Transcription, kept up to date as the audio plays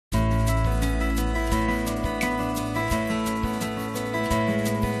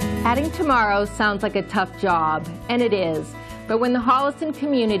Adding tomorrow sounds like a tough job, and it is. But when the Holliston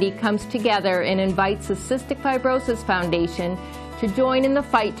community comes together and invites the Cystic Fibrosis Foundation to join in the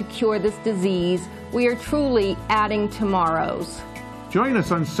fight to cure this disease, we are truly adding tomorrows. Join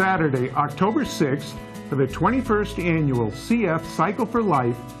us on Saturday, October 6th for the 21st Annual CF Cycle for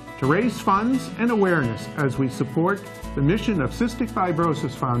Life to raise funds and awareness as we support the mission of Cystic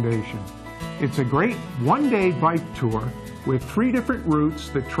Fibrosis Foundation. It's a great one-day bike tour with 3 different routes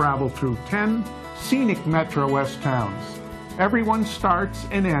that travel through 10 scenic Metro West towns. Everyone starts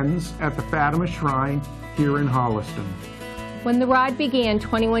and ends at the Fatima Shrine here in Holliston. When the ride began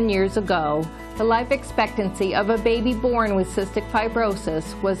 21 years ago, the life expectancy of a baby born with cystic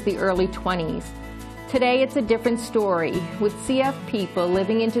fibrosis was the early 20s. Today it's a different story, with CF people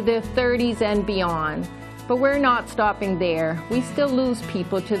living into their 30s and beyond. But we're not stopping there. We still lose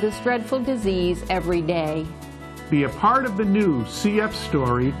people to this dreadful disease every day. Be a part of the new CF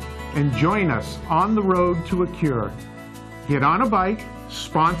story and join us on the road to a cure. Get on a bike,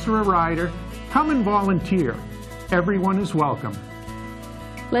 sponsor a rider, come and volunteer. Everyone is welcome.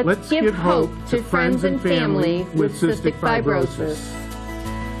 Let's give hope to friends and family with cystic fibrosis.